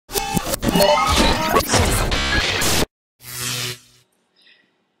Hey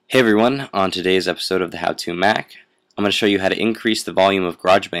everyone, on today's episode of the How To Mac, I'm going to show you how to increase the volume of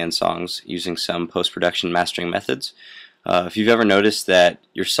Garageband songs using some post-production mastering methods. If you've ever noticed that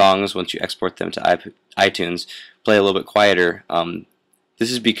your songs, once you export them to iTunes, play a little bit quieter,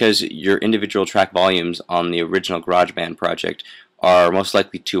 this is because your individual track volumes on the original Garageband project are most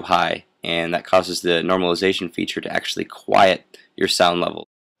likely too high, and that causes the normalization feature to actually quiet your sound level.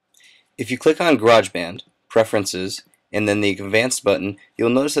 If you click on Garageband, Preferences, and then the Advanced button, you'll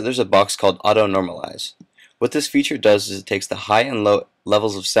notice that there's a box called Auto Normalize. What this feature does is it takes the high and low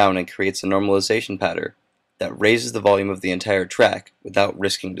levels of sound and creates a normalization pattern that raises the volume of the entire track without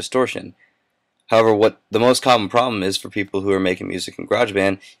risking distortion. However, what the most common problem is for people who are making music in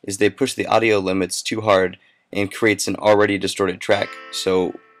GarageBand is they push the audio limits too hard and creates an already distorted track.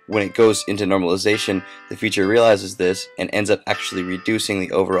 So when it goes into normalization, the feature realizes this and ends up actually reducing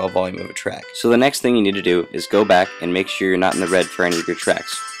the overall volume of a track. So the next thing you need to do is go back and make sure you're not in the red for any of your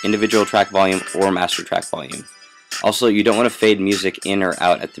tracks, individual track volume or master track volume. Also, you don't want to fade music in or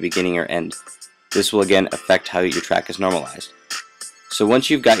out at the beginning or end. This will again affect how your track is normalized. So once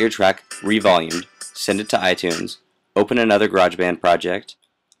you've got your track revolumed, send it to iTunes, open another GarageBand project,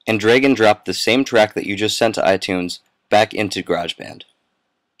 and drag and drop the same track that you just sent to iTunes back into GarageBand.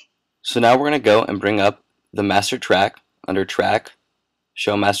 So now we're going to go and bring up the master track under Track,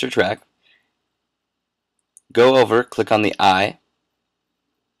 Show Master Track. Go over, click on the eye.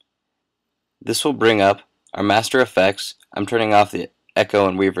 This will bring up our master effects. I'm turning off the echo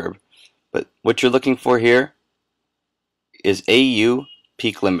and reverb, but what you're looking for here is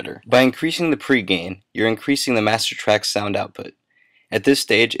aupeaklimiter. By increasing the pre-gain, you're increasing the master track sound output. At this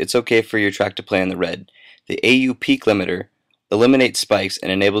stage, it's okay for your track to play in the red. The aupeaklimiter eliminates spikes and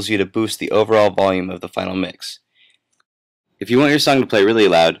enables you to boost the overall volume of the final mix. If you want your song to play really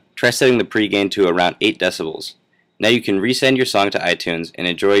loud, try setting the pre-gain to around 8 decibels. Now you can resend your song to iTunes and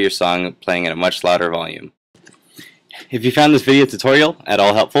enjoy your song playing at a much louder volume. If you found this video tutorial at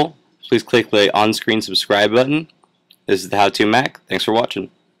all helpful, please click the on-screen subscribe button. This is the How To Mac. Thanks for watching.